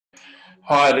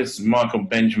Hi, this is Michael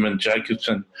Benjamin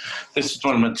Jacobson. This is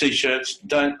one of my t-shirts.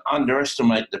 Don't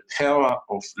underestimate the power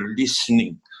of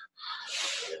listening.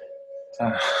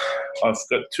 I've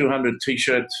got 200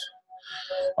 t-shirts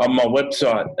on my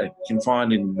website that you can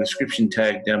find in the description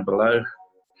tag down below.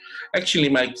 Actually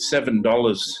make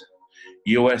 $7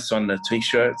 US on the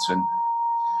t-shirts, and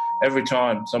every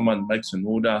time someone makes an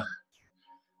order,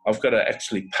 I've got to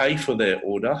actually pay for their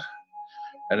order.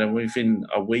 And then within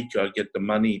a week, I get the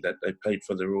money that they paid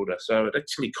for their order. So it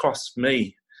actually costs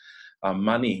me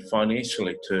money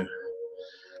financially to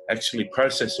actually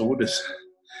process orders,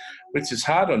 which is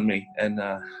hard on me. And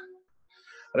I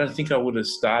don't think I would have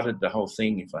started the whole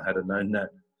thing if I had known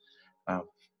that.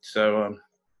 It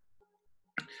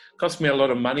cost me a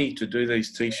lot of money to do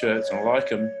these t-shirts. I like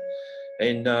them.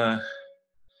 And I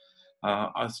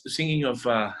was thinking of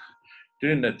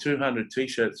doing the 200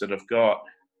 t-shirts that I've got,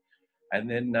 and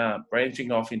then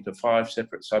branching off into 5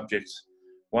 separate subjects,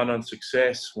 one on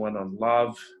success, one on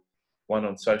love, one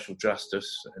on social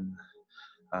justice, and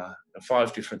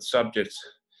 5 different subjects,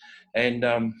 and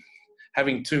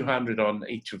having 200 on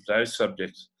each of those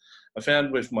subjects. I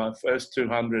found with my first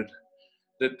 200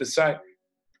 that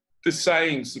the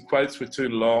sayings, the quotes were too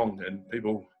long, and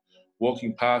people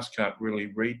walking past can't really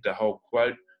read the whole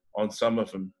quote on some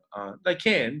of them. They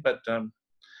can, but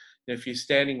if you're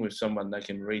standing with someone, they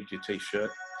can read your t-shirt.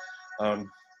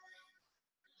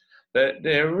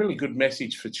 They're a really good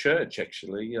message for church,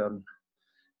 actually.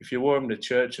 If you wore them to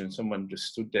church and someone just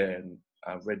stood there and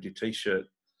read your t-shirt,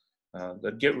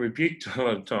 they'd get rebuked a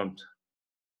lot of times.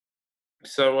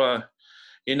 So,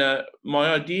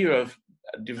 my idea of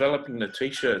developing the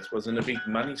t-shirts wasn't a big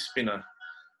money spinner.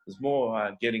 It was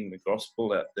more getting the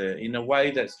gospel out there in a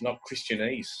way that's not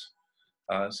Christianese.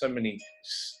 So many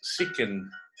sick and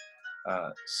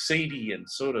seedy and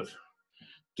sort of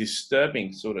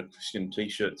disturbing sort of Christian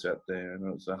t-shirts out there, and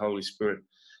it was the Holy Spirit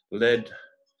led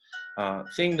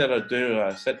thing that I do.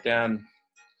 I sat down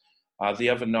the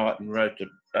other night and wrote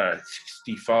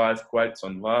 65 quotes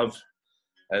on love,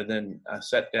 and then I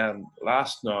sat down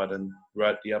last night and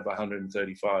wrote the other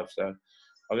 135. So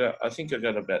I think I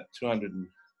got about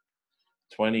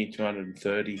 220,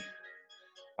 230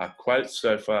 quotes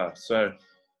so far. So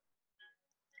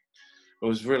it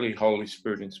was really Holy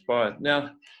Spirit inspired. Now,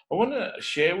 I want to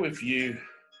share with you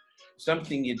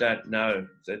something you don't know,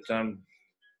 that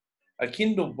a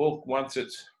Kindle book, once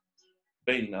it's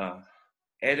been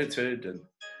edited and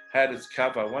had its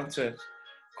cover, once it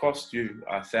cost you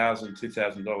 $1,000,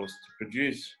 $2,000 to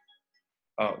produce,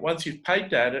 once you've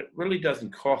paid that, it really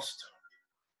doesn't cost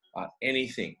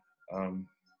anything.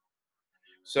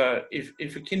 So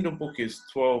if a Kindle book is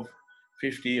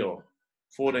 $12.50 or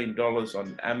 $14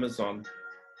 on Amazon,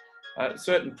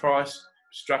 certain price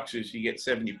structures, you get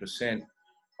 70%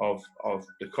 of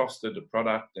the cost of the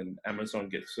product, and Amazon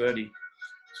gets 30%.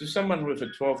 So someone with a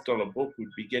 $12 book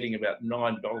would be getting about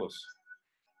 $9.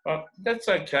 That's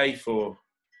okay for,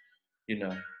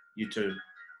 you to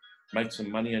make some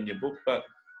money on your book, but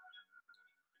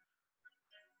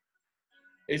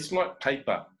it's like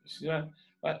paper.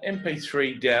 Like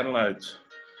Mp3 downloads.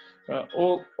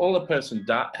 All a person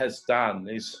has done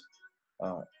is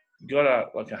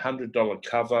got like $100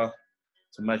 cover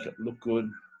to make it look good,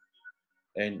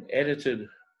 and edited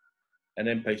an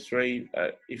MP3.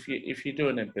 If you do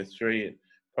an MP3, it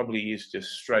probably is just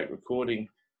straight recording,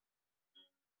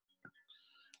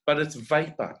 but it's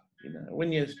vapor.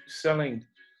 When you're selling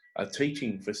a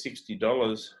teaching for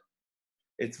 $60,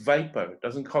 it's vapor. It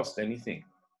doesn't cost anything.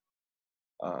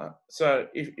 So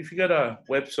if you got a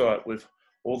website with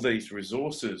all these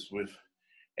resources with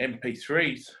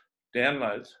MP3s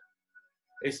downloads,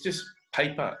 it's just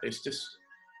paper. It's just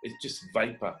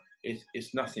vapor.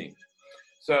 It's nothing.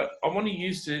 So I want to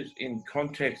use this in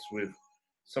context with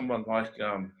someone like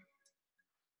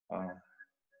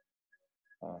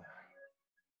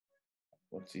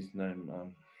what's his name?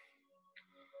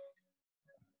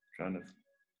 Trying to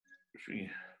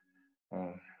figure.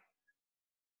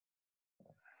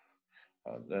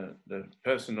 The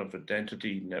person of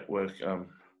Identity Network.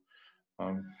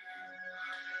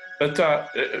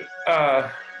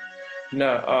 No,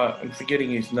 I'm forgetting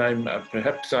his name.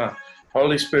 Perhaps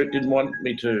Holy Spirit didn't want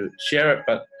me to share it,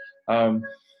 but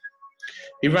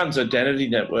he runs Identity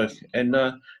Network, and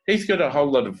he's got a whole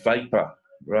lot of vapor,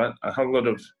 right? A whole lot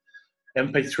of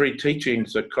MP3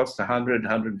 teachings that cost $100,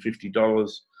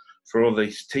 $150 for all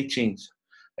these teachings.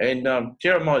 And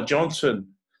Jeremiah Johnson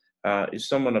is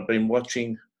someone I've been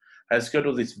watching, has got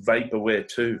all this vaporware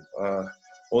too,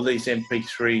 all these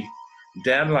MP3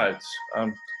 downloads.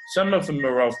 Some of them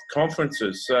are of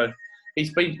conferences. So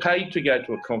he's been paid to go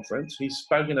to a conference. He's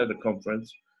spoken at a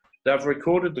conference. They've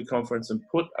recorded the conference and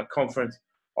put a conference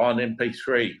on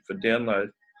MP3 for download,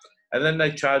 and then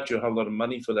they charge you a whole lot of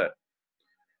money for that.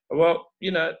 Well,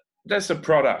 you know, that's a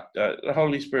product. The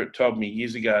Holy Spirit told me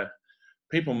years ago,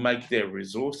 people make their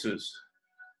resources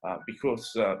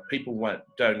because people won't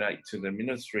donate to the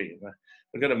ministry.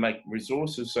 They've got to make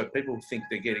resources so people think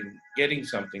they're getting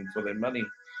something for their money.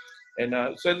 And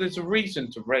so there's a reason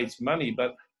to raise money,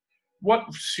 but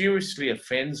what seriously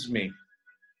offends me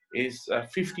is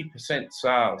 50%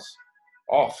 sales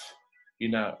off, you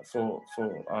know, for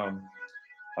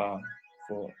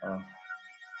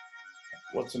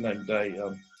what's the name day?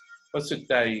 What's the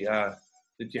day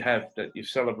that you have that you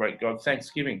celebrate God?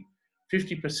 Thanksgiving.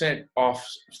 50% off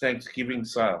Thanksgiving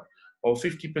sale, or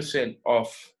 50%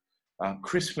 off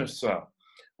Christmas sale.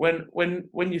 When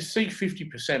you see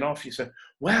 50% off, you say,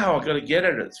 "Wow, I got to get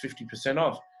it. It's 50%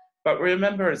 off." But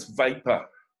remember, it's vapor.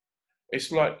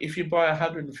 It's like if you buy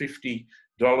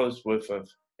 $150 worth of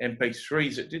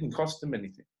MP3s, it didn't cost them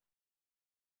anything.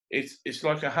 It's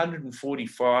like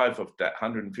 145 of that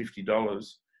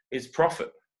 $150 is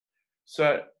profit.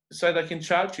 So they can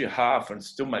charge you half and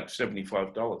still make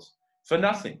 $75 for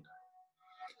nothing.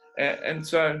 And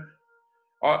so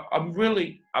I'm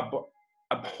really I'm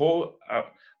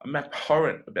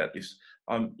abhorrent about this.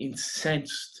 I'm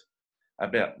incensed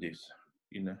about this,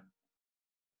 you know.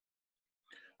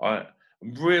 I'm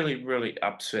really, really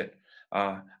upset.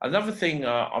 Another thing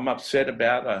I'm upset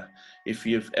about, if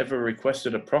you've ever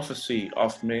requested a prophecy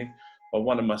off me or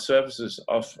one of my services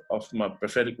off my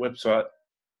prophetic website,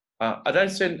 I don't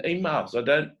send emails. I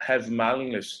don't have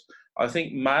mailing lists. I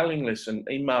think mailing lists and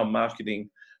email marketing,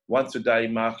 once a day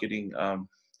marketing,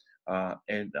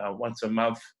 and once a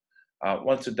month,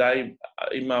 once a day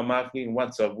email marketing,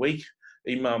 once a week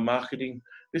email marketing.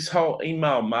 This whole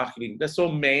email marketing, that's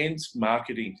all man's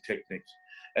marketing techniques.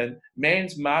 And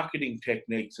man's marketing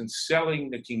techniques and selling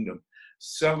the kingdom,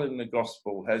 selling the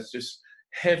gospel has just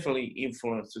heavily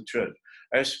influenced the church,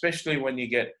 especially when you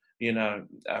get, you know,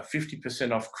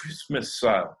 50% off Christmas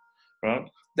sale, right?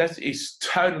 That is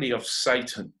totally of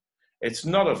Satan. It's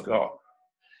not of God.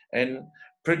 And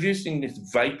producing this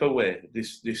vaporware,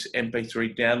 this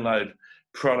MP3 download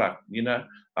product,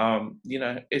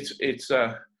 it's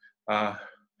a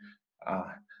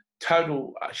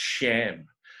total sham.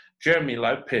 Jeremy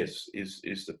Lopez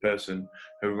is the person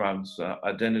who runs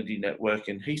Identity Network,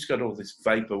 and he's got all this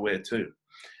vaporware too.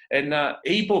 And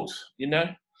ebooks,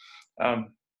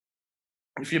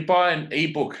 if you buy an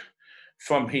ebook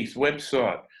from his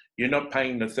website, you're not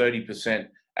paying the 30%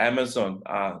 Amazon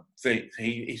fee.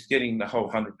 He's getting the whole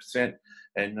 100%.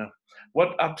 And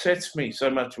what upsets me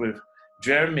so much with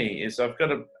Jeremy is I've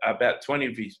got about 20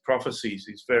 of his prophecies.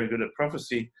 He's very good at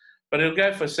prophecy, but he'll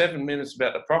go for 7 minutes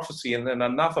about the prophecy and then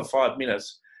another 5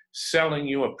 minutes selling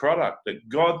you a product that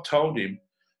God told him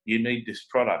you need this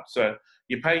product. So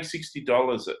you pay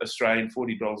 $60 Australian,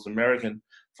 $40 American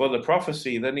for the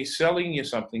prophecy, then he's selling you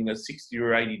something that's $60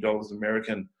 or $80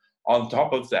 American on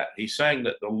top of that. He's saying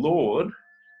that the Lord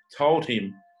told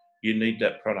him you need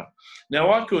that product. Now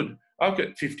I've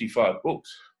got 55 books.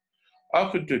 I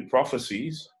could do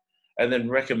prophecies and then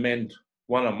recommend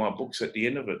one of my books at the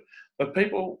end of it, but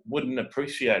people wouldn't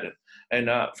appreciate it. And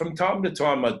from time to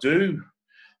time I do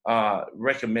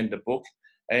recommend a book,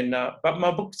 and but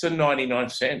my books are 99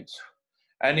 cents.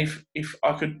 And if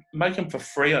I could make them for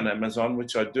free on Amazon,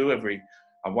 which I do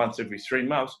once every 3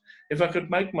 months, if I could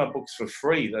make my books for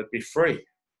free, they'd be free.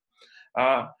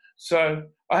 So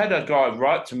I had a guy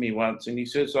write to me once, and he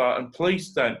says, and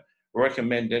please don't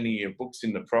recommend any of your books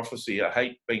in the prophecy. I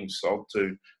hate being sold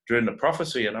to during the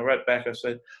prophecy. And I wrote back, I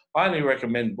said, I only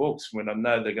recommend books when I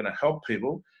know they're going to help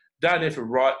people. Don't ever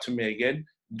write to me again.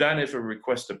 Don't ever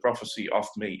request a prophecy off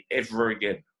me ever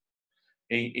again.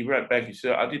 He wrote back, he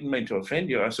said, I didn't mean to offend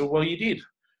you. I said, well, you did,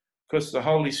 because the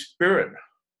Holy Spirit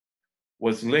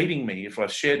was leading me. If I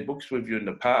shared books with you in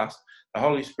the past, the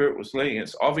Holy Spirit was leading.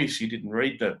 It's obvious you didn't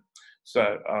read them.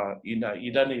 So, you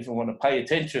don't even want to pay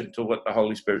attention to what the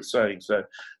Holy Spirit's saying. So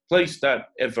please don't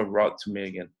ever write to me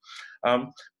again.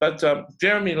 But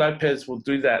Jeremy Lopez will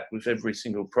do that with every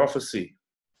single prophecy.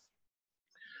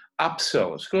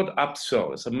 Upsell. It's called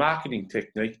upsell. It's a marketing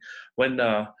technique. When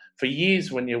for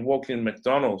years, when you walk in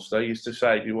McDonald's, they used to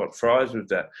say, "Do you want fries with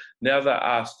that?" Now they're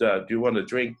asked, "Do you want a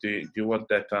drink? Do you want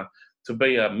that to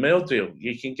be a meal deal?"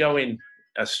 You can go in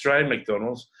Australian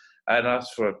McDonald's and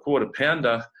ask for a quarter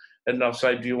pounder, and they'll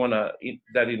say, "Do you want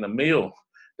that in a meal?"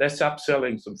 That's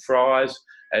upselling some fries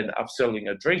and upselling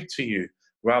a drink to you,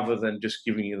 rather than just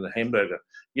giving you the hamburger.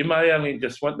 You may only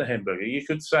just want the hamburger. You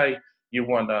could say you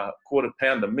want a quarter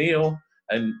pounder meal,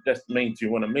 and that means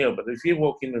you want a meal. But if you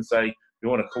walk in and say you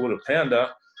want a quarter pounder,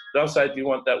 they'll say, do you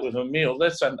want that with a meal?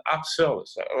 That's an upsell.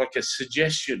 It's like a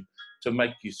suggestion to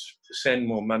make you spend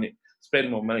more money.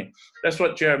 That's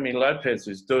what Jeremy Lopez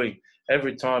is doing.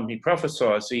 Every time he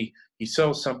prophesies, he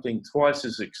sells something twice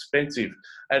as expensive.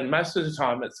 And most of the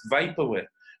time it's vaporware.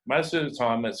 Most of the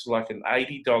time it's like an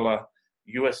 $80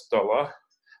 US dollar,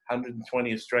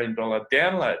 120 Australian dollar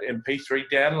download, MP3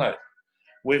 download,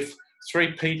 with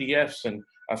 3 PDFs and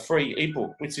a free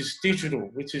ebook, which is digital,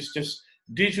 which is just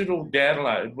digital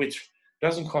download, which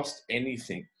doesn't cost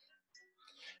anything.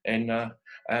 And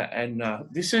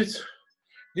this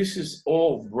is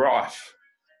all rife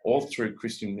all through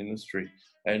Christian ministry.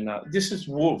 And this is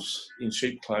wolves in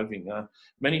sheep clothing.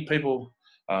 Many people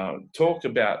talk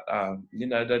about, they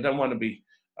don't want to be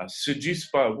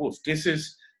seduced by a wolf. This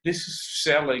is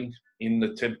selling in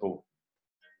the temple.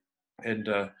 And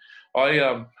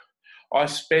I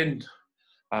spend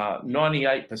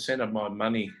 98% of my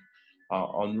money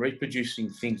on reproducing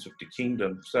things of the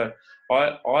kingdom. So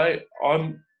I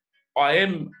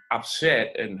am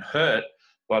upset and hurt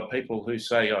by people who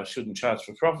say I shouldn't charge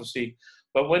for prophecy.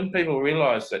 But when people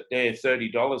realise that their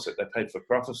 $30 that they paid for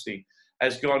prophecy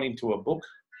has gone into a book,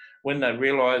 when they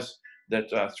realise that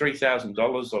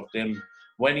 $3,000 of them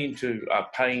went into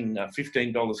paying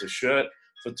 $15 a shirt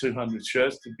for 200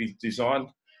 shirts to be designed,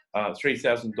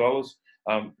 $3,000,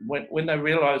 when they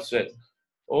realise that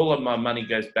all of my money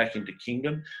goes back into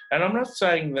kingdom. And I'm not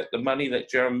saying that the money that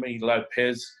Jeremy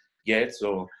Lopez gets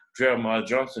or Jeremiah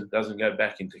Johnson doesn't go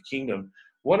back into kingdom.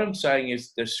 What I'm saying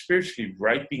is they're spiritually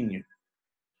raping you.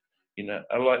 You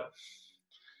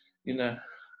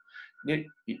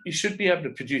should be able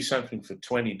to produce something for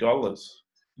 $20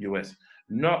 US,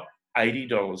 not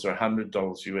 $80 or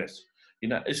 $100 US.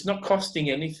 It's not costing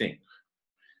anything.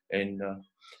 And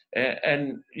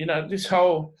this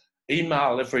whole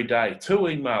email every day, 2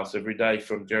 emails every day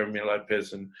from Jeremy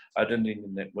Lopez and Identity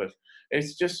Network,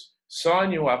 it's just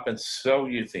sign you up and sell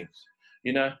you things.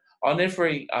 On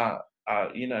every,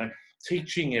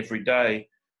 teaching every day,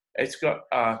 it's got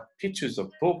pictures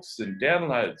of books and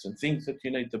downloads and things that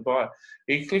you need to buy.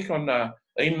 You click on the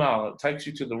email, it takes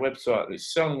you to the website.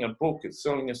 It's selling a book, it's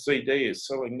selling a CD, it's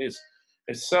selling this.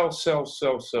 It's sell.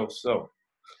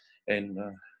 And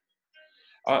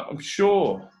I'm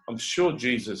sure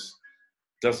Jesus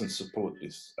doesn't support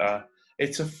this.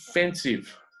 It's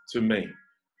offensive to me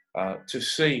to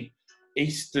see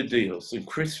Easter deals and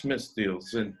Christmas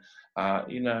deals and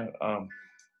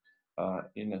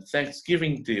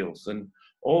Thanksgiving deals and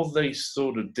all these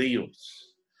sort of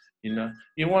deals. You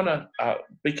want to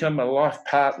become a life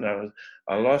partner,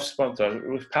 a life sponsor.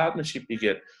 With partnership, you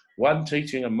get 1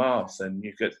 teaching a month, and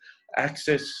you get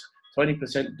access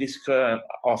 20% discount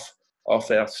off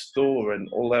our store and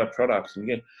all our products, and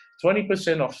you get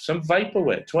 20% off some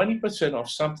vaporware, 20% off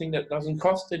something that doesn't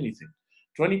cost anything,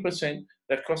 20%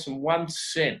 that costs them 1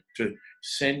 cent to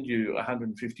send you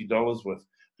 $150 worth,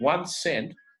 1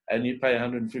 cent, and you pay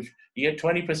 $150. You get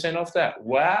 20% off that.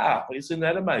 Wow, isn't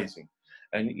that amazing?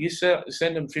 And you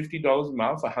send them $50 a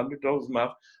month, $100 a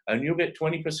month, and you'll get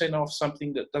 20% off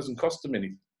something that doesn't cost them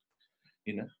anything.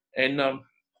 And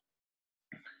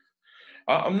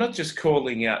I'm not just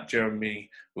calling out Jeremy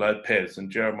Lopez and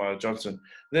Jeremiah Johnson.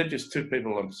 They're just 2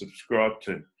 people I'm subscribed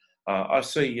to. I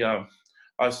see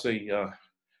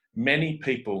many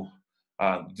people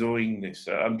doing this.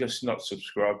 I'm just not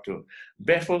subscribed to it.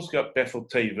 Bethel's got Bethel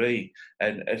TV,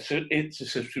 and it's a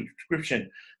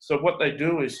subscription. So what they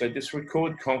do is they just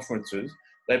record conferences.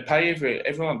 They pay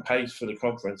everyone pays for the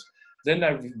conference. Then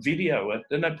they video it.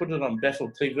 Then they put it on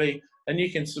Bethel TV, and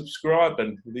you can subscribe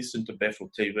and listen to Bethel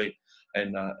TV.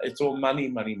 And it's all money,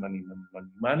 and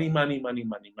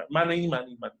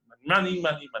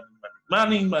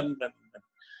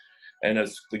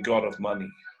it's the God of money.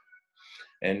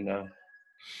 And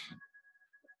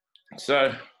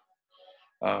so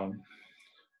I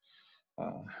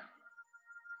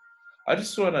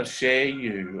just want to share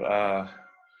you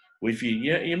with you.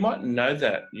 You might know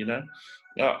that,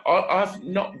 I've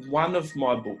not one of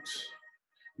my books,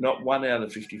 not 1 out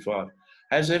of 55,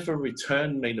 has ever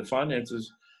returned me the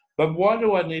finances. But why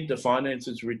do I need the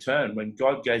finances returned when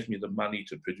God gave me the money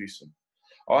to produce them?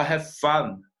 I have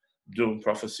fun doing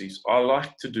prophecies. I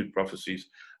like to do prophecies.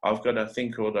 I've got a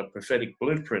thing called a prophetic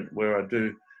blueprint where I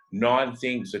do 9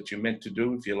 things that you're meant to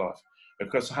do with your life. It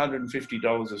costs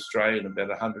 $150 Australian, about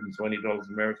 $120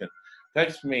 American. It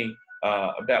takes me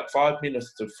about 5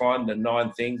 minutes to find the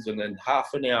 9 things, and then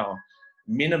half an hour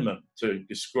minimum to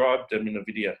describe them in a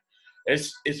video.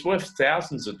 It's worth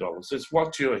thousands of dollars. It's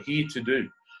what you're here to do.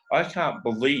 I can't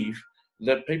believe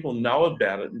that people know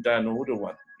about it and don't order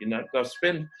one. They'll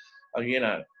spend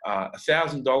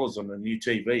 $1,000 on a new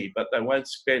TV, but they won't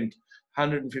spend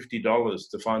 $150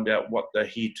 to find out what they're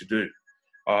here to do.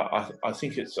 I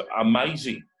think it's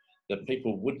amazing that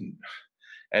people wouldn't,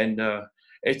 and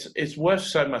it's worth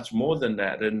so much more than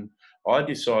that. And I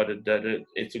decided that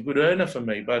it's a good earner for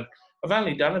me, but I've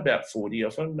only done about 40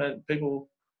 of them. And people,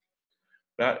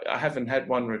 I haven't had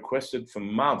one requested for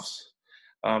months.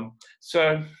 I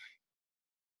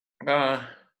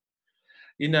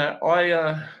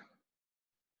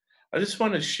just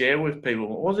want to share with people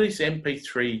all these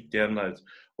MP3 downloads,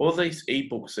 all these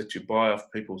ebooks that you buy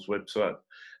off people's website,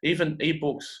 even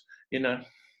ebooks,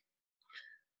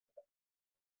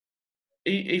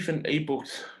 even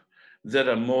ebooks that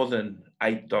are more than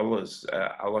 $8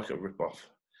 are like a ripoff,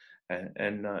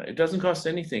 and it doesn't cost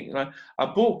anything. A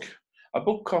book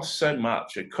costs so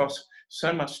much. It costs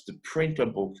so much to print a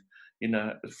book.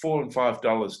 $4 and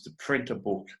 $5 to print a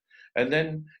book, and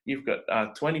then you've got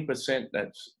 20%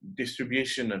 that's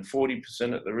distribution and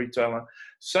 40% at the retailer.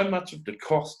 So much of the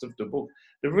cost of the book,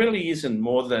 there really isn't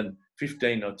more than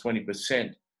 15 or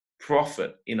 20%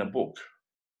 profit in a book.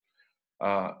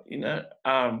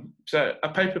 So a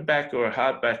paperback or a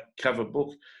hardback cover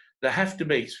book, they have to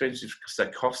be expensive because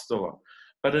they cost a lot.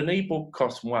 But an ebook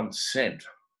costs 1 cent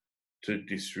to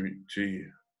distribute to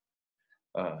you.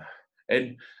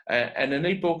 And an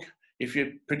ebook, if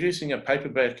you're producing a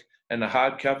paperback and a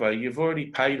hardcover, you've already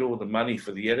paid all the money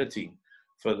for the editing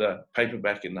for the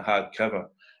paperback and the hardcover.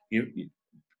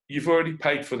 You've already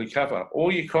paid for the cover,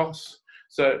 all your costs.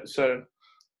 So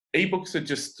ebooks are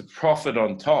just the profit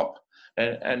on top.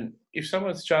 And if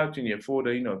someone's charging you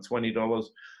 $14 or $20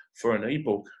 for an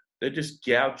ebook, they're just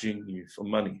gouging you for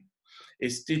money.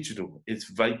 It's digital, it's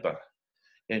vapor.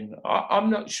 And I'm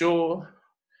not sure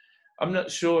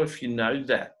if you know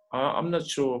that. I'm not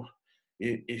sure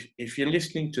if you're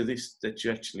listening to this that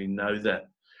you actually know that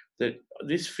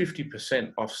this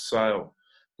 50% off sale,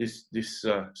 this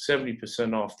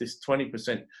 70% off, this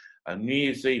 20% New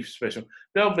Year's Eve special.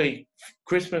 There'll be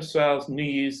Christmas sales, New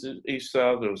Year's Eve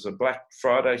sale. There was a Black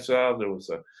Friday sale. There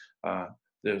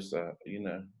was a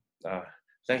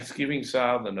Thanksgiving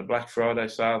sale, then a Black Friday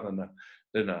sale,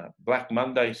 then a Black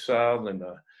Monday sale, then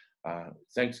a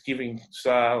Thanksgiving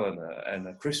sale, and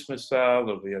a Christmas sale.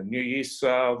 There'll be a New Year's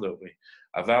sale. There'll be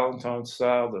a Valentine's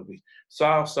sale. There'll be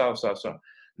sale.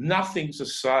 Nothing's a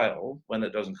sale when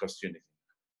it doesn't cost you anything.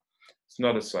 It's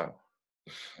not a sale.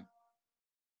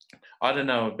 I don't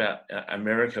know about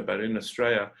America, but in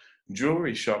Australia,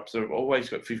 jewelry shops have always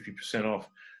got 50% off.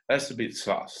 That's a bit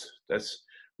sus. That's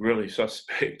really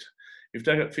suspect. If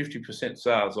they got 50%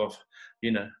 sales off,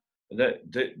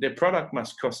 their product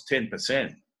must cost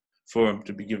 10% for them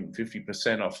to be given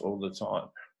 50% off all the time.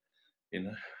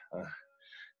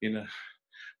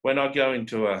 When I go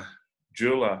into a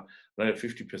jeweler, they have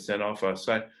 50% off. I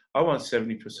say, I want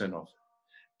 70% off.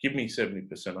 Give me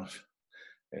 70% off.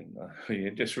 And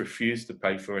just refuse to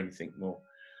pay for anything more.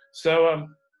 So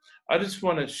I just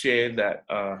want to share that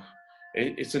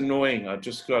it's annoying. I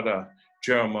just got a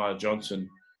Jeremiah Johnson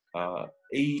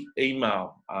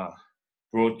email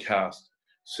broadcast,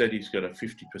 said he's got a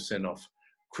 50% off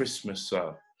Christmas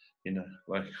sale.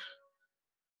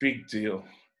 Big deal.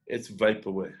 It's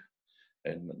vaporware,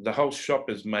 and the whole shop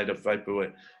is made of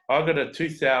vaporware. I got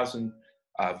 2,000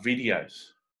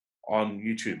 videos on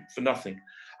YouTube for nothing.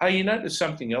 Hey, there's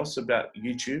something else about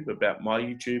YouTube, about my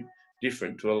YouTube,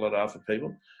 different to a lot of other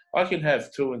people. I can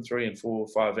have 2 and 3 and 4 or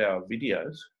 5 hour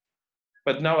videos,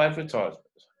 but no advertisement.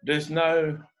 There's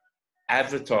no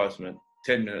advertisement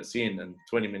 10 minutes in and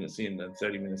 20 minutes in and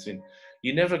 30 minutes in.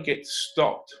 You never get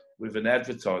stopped with an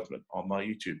advertisement on my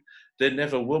YouTube. There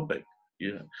never will be.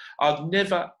 I'd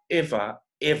never, ever,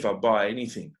 ever buy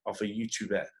anything off a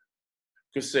YouTube ad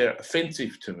because they're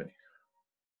offensive to me.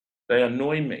 They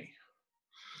annoy me.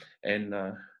 And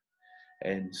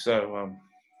so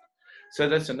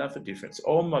that's another difference.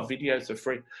 All my videos are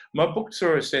free. My books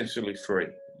are essentially free.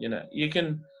 You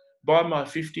can buy my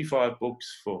 55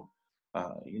 books for,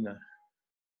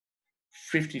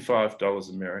 $55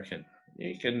 American.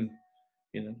 You can,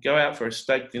 go out for a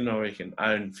steak dinner, or you can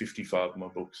own 55 of my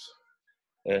books.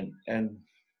 And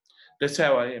that's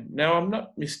how I am. Now, I'm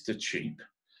not Mr. Cheap,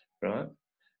 right?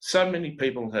 So many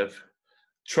people have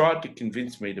tried to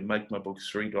convince me to make my books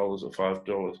 $3 or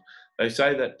 $5. They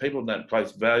say that people don't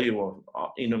place value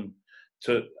in them,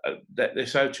 that they're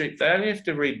so cheap. They only have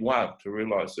to read one to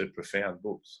realise they're profound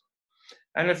books.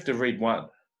 They only have to read one.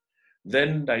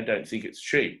 Then they don't think it's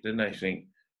cheap. Then they think,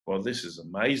 well, this is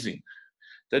amazing.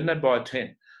 Then they buy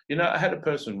 10. I had a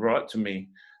person write to me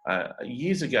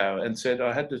years ago and said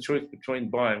I had the choice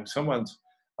between buying someone's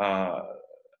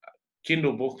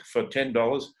Kindle book for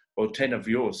 $10 or 10 of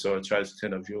yours, so I chose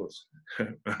 10 of yours.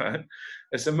 Right?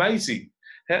 It's amazing.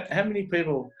 How many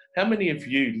people, how many of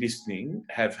you listening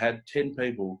have had 10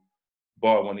 people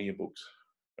buy one of your books?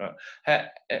 Right?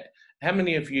 How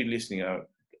many of you listening,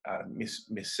 Miss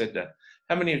said that,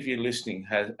 how many of you listening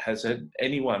has had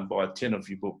anyone buy 10 of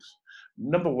your books?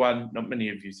 Number one, not many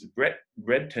of you have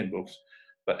read 10 books,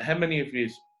 but how many of you,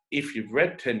 if you've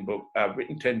read 10 books,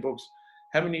 written 10 books,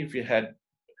 how many of you had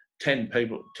 10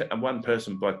 people, one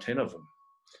person buy 10 of them?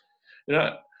 You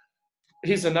know,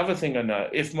 here's another thing I know.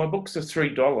 If my books are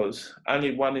 $3,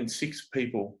 only 1 in 6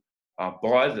 people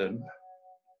buy them.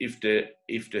 If they're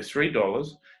 $3,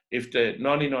 if they're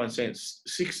 99 cents,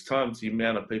 6 times the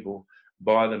amount of people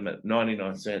buy them at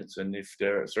 99 cents, and if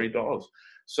they're at $3.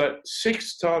 So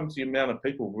 6 times the amount of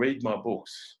people read my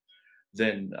books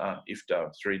than if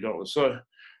they're $3. So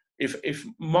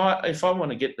if I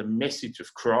want to get the message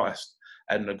of Christ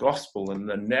and the gospel in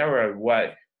the narrow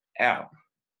way out,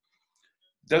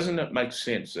 doesn't it make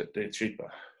sense that they're cheaper?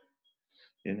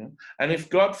 You know, and if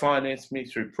God financed me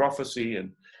through prophecy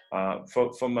and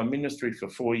for my ministry for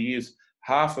 4 years,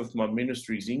 half of my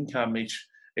ministry's income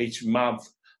each month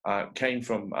came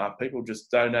from people just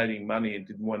donating money and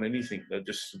didn't want anything. They're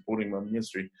just supporting my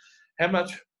ministry. How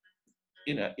much,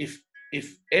 you know,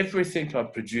 if everything I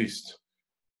produced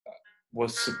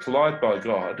was supplied by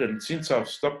God, and since I've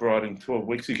stopped writing 12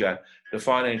 weeks ago, the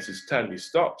finances totally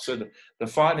stopped. So the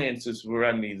finances were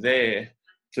only there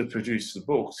to produce the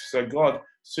books. So God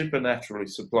supernaturally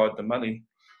supplied the money.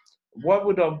 Why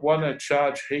would I want to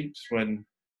charge heaps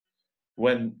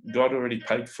when God already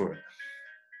paid for it?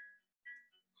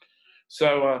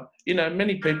 So, you know,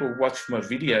 many people watch my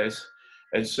videos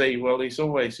and say, well, he's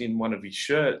always in one of his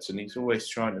shirts and he's always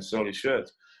trying to sell his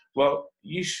shirts. Well,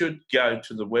 you should go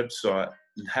to the website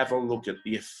and have a look at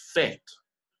the effect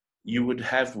you would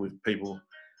have with people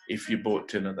if you bought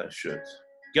 10 of those shirts.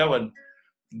 Go and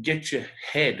get your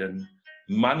head and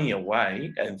money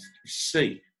away and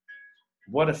see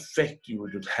what effect you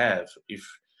would have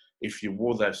if you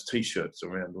wore those T-shirts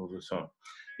around all the time.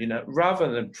 You know,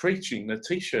 rather than preaching, the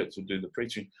T-shirts will do the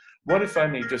preaching. What if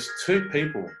only just 2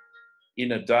 people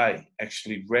in a day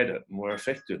actually read it and were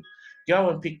affected? Go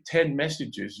and pick 10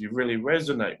 messages you really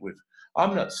resonate with.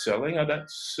 I'm not selling. I don't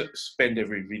spend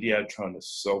every video trying to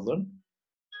sell them,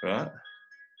 right?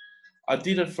 I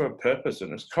did it for a purpose,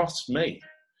 and it's cost me.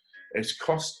 It's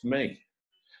cost me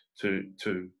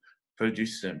to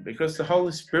produce them because the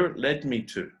Holy Spirit led me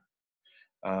to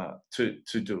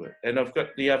do it. And I've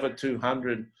got the other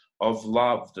 200 of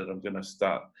love that I'm going to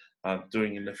start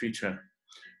doing in the future.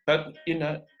 But, you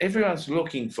know, everyone's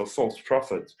looking for false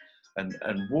prophets and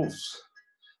wolves.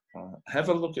 Have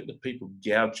a look at the people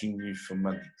gouging you for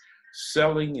money,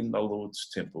 selling in the Lord's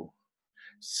temple,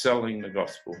 selling the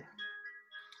gospel.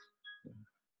 I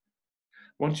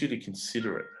want you to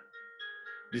consider it.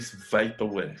 This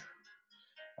vaporware,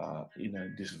 you know,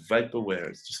 this vaporware,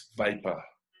 it's just vapor,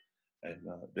 and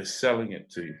they're selling it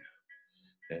to you.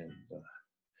 And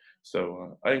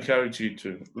so I encourage you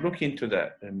to look into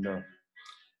that and,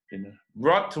 you know,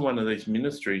 write to one of these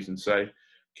ministries and say,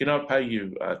 can I pay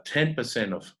you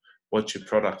 10% of what your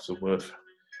products are worth?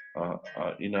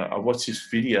 You know, I watched this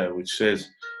video which says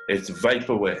it's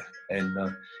vaporware,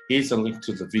 and here's a link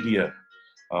to the video.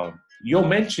 You're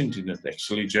mentioned in it,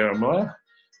 actually, Jeremiah,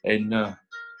 and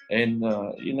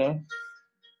you know,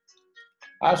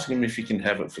 ask him if you can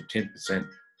have it for 10%,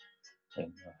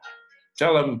 and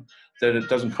tell him that it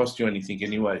doesn't cost you anything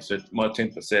anyway. So my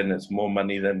 10% is more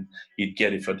money than you'd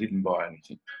get if I didn't buy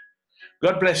anything.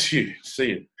 God bless you. See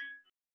you.